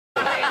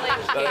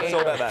It's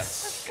all about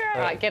that.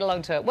 Right, get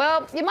along to it.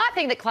 Well, you might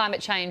think that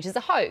climate change is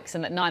a hoax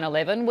and that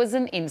 9/11 was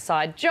an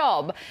inside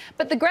job.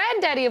 But the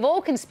granddaddy of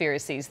all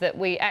conspiracies, that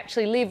we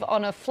actually live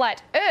on a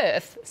flat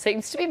Earth,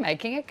 seems to be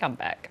making a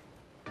comeback.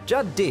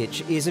 Judd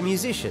Ditch is a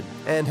musician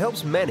and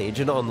helps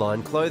manage an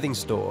online clothing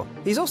store.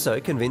 He's also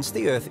convinced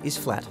the Earth is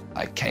flat.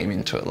 I came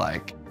into it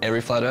like every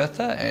flat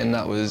earther, and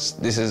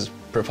this is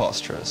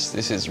preposterous,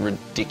 this is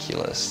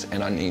ridiculous,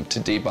 and I need to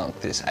debunk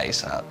this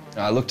ASAP.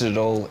 I looked at it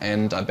all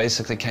and I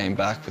basically came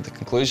back with the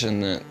conclusion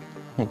that,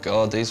 oh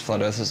God, these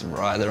flat earthers are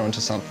right, they're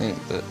onto something,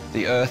 that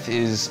the Earth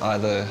is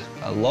either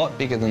a lot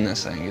bigger than they're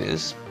saying it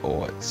is,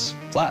 or it's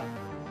flat.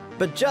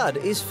 But Judd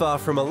is far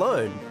from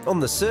alone. On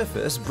the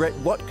surface, Brett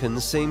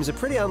Watkins seems a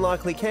pretty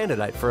unlikely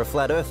candidate for a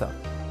flat earther.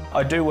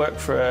 I do work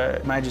for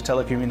a major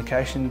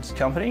telecommunications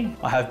company.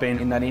 I have been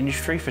in that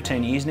industry for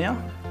 10 years now,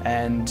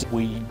 and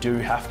we do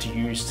have to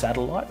use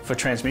satellite for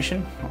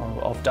transmission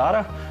of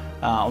data.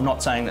 I'm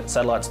not saying that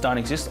satellites don't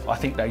exist. I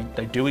think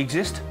they do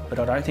exist, but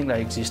I don't think they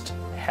exist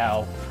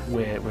how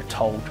we're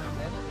told.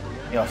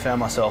 I found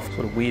myself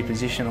sort of weird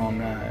position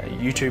on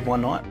YouTube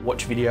one night,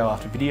 watch video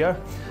after video.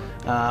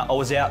 I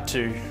was out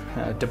to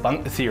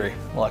debunk the theory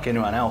like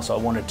anyone else. I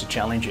wanted to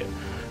challenge it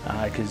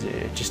because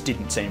it just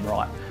didn't seem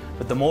right.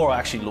 But the more I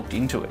actually looked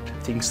into it,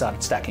 things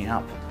started stacking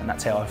up, and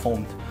that's how I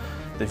formed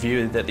the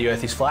view that the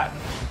Earth is flat.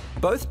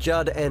 Both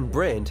Judd and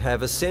Brent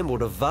have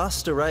assembled a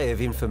vast array of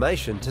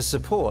information to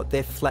support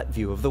their flat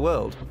view of the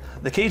world.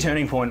 The key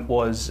turning point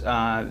was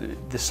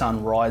the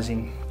sun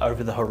rising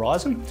over the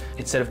horizon.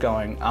 Instead of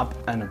going up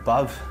and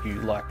above you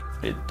like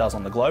it does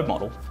on the globe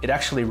model, it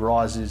actually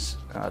rises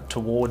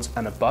towards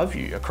and above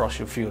you across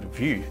your field of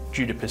view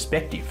due to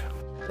perspective.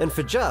 And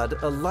for Judd,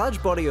 a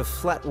large body of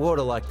flat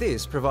water like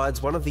this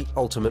provides one of the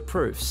ultimate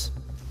proofs.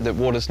 That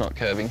water's not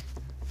curving.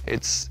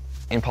 It's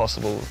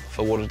impossible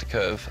for water to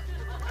curve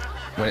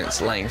when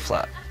it's laying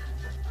flat.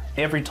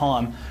 Every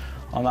time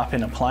I'm up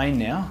in a plane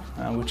now,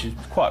 which is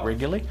quite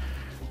regularly,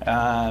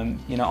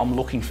 I'm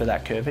looking for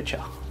that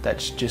curvature.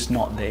 That's just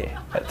not there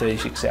at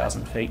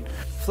 36,000 feet.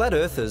 Flat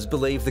earthers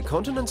believe the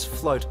continents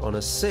float on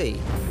a sea,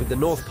 with the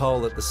North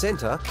Pole at the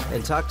centre,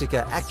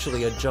 Antarctica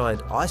actually a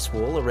giant ice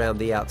wall around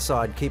the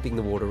outside keeping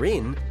the water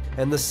in,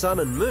 and the sun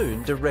and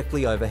moon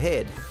directly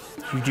overhead.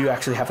 You do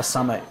actually have a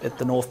summer at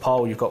the North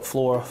Pole. You've got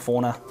flora,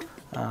 fauna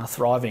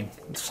thriving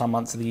some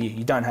months of the year.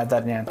 You don't have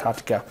that in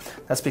Antarctica.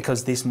 That's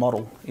because this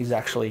model is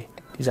actually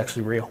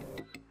real.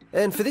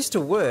 And for this to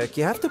work,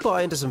 you have to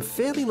buy into some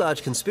fairly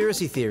large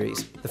conspiracy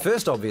theories. The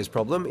first obvious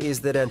problem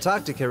is that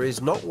Antarctica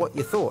is not what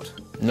you thought.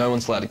 No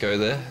one's allowed to go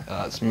there.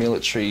 It's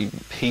military,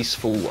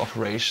 peaceful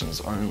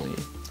operations only.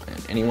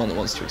 And anyone that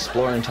wants to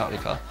explore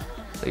Antarctica,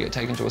 they get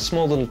taken to a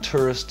small little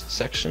tourist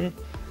section,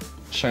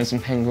 shown some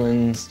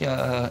penguins,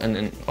 yeah, and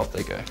then off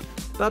they go.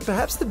 But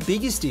perhaps the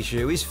biggest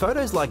issue is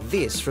photos like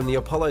this from the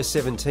Apollo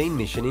 17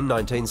 mission in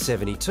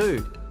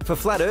 1972. For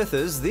flat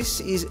earthers,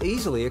 this is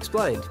easily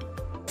explained.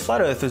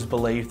 Flat earthers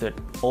believe that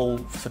all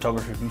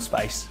photography from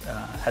space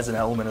has an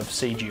element of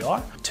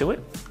CGI to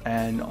it,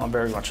 and I'm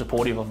very much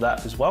supportive of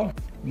that as well.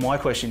 My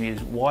question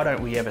is, why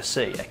don't we ever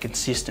see a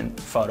consistent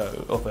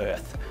photo of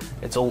Earth?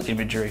 It's all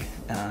imagery,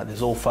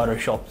 there's all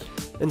photoshopped.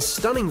 And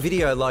stunning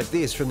video like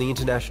this from the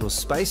International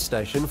Space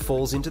Station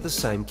falls into the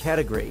same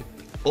category.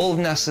 All of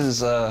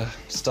NASA's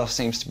stuff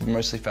seems to be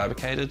mostly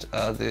fabricated.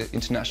 The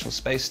International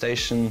Space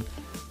Station,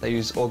 they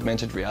use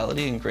augmented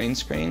reality and green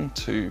screen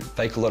to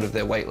fake a lot of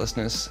their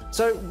weightlessness.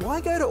 So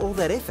why go to all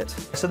that effort?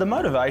 So the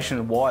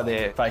motivation why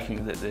they're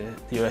faking that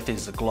the Earth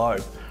is a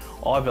globe,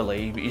 I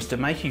believe, is to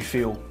make you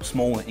feel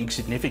small and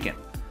insignificant.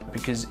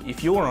 Because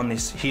if you're on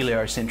this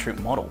heliocentric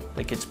model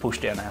that gets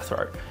pushed down our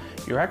throat,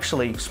 you're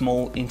actually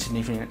small,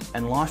 insignificant,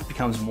 and life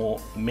becomes more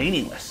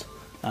meaningless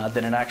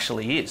than it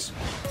actually is.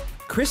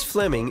 Chris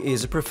Fleming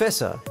is a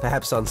professor.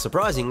 Perhaps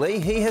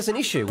unsurprisingly, he has an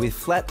issue with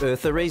flat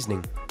earther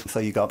reasoning. So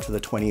you go up to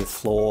the 20th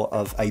floor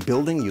of a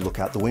building, you look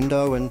out the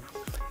window and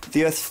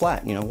the Earth's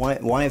flat. You know,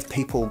 why have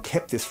people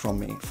kept this from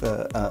me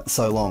for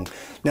so long?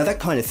 Now that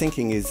kind of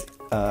thinking is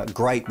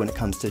great when it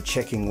comes to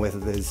checking whether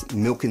there's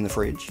milk in the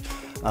fridge,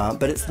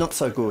 but it's not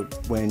so good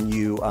when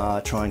you are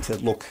trying to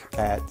look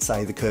at,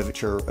 say, the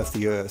curvature of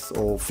the Earth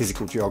or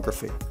physical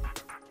geography.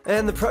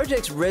 And the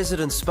project's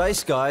resident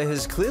space guy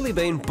has clearly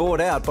been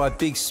bought out by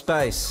big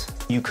space.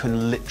 You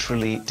can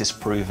literally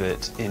disprove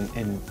it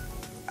in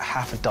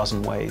half a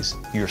dozen ways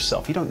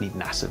yourself. You don't need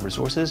NASA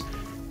resources.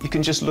 You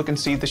can just look and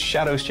see the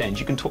shadows change.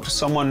 You can talk to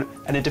someone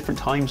in a different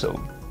time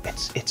zone.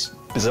 It's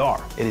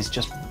bizarre. It is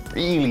just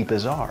really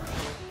bizarre.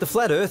 The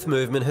Flat Earth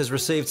movement has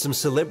received some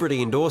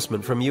celebrity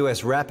endorsement from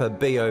US rapper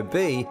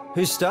B.O.B,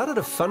 who started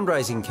a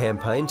fundraising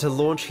campaign to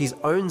launch his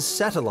own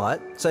satellite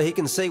so he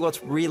can see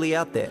what's really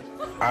out there.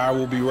 I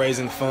will be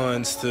raising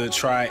funds to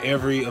try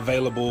every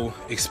available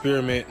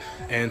experiment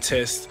and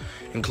test,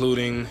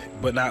 including,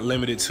 but not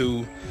limited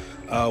to,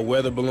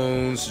 weather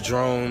balloons,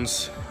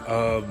 drones,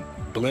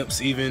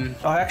 blimps even.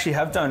 I actually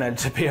have donated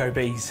to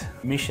B.O.B's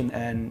mission,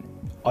 and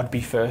I'd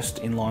be first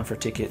in line for a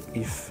ticket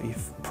if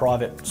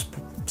private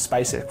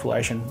space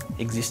exploration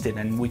existed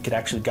and we could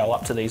actually go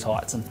up to these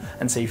heights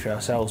and see for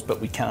ourselves,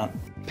 but we can't.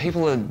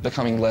 People are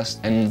becoming less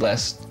and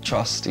less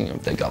trusting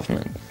of their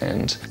government,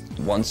 and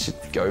once you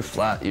go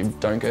flat, you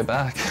don't go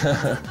back.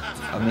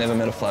 I've never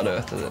met a flat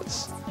earther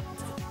that's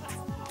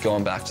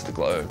gone back to the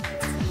globe.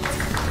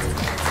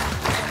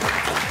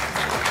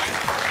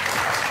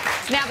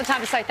 Now the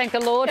time to say thank the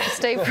Lord for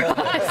Steve Price.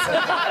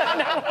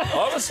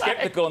 I was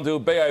sceptical until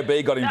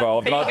BOB got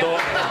involved, and I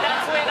thought...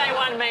 That's where they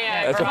won me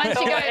over. Once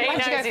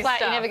you go flat,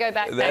 you never go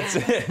back. That's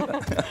it.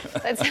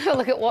 Let's have a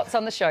look at what's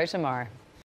on the show tomorrow.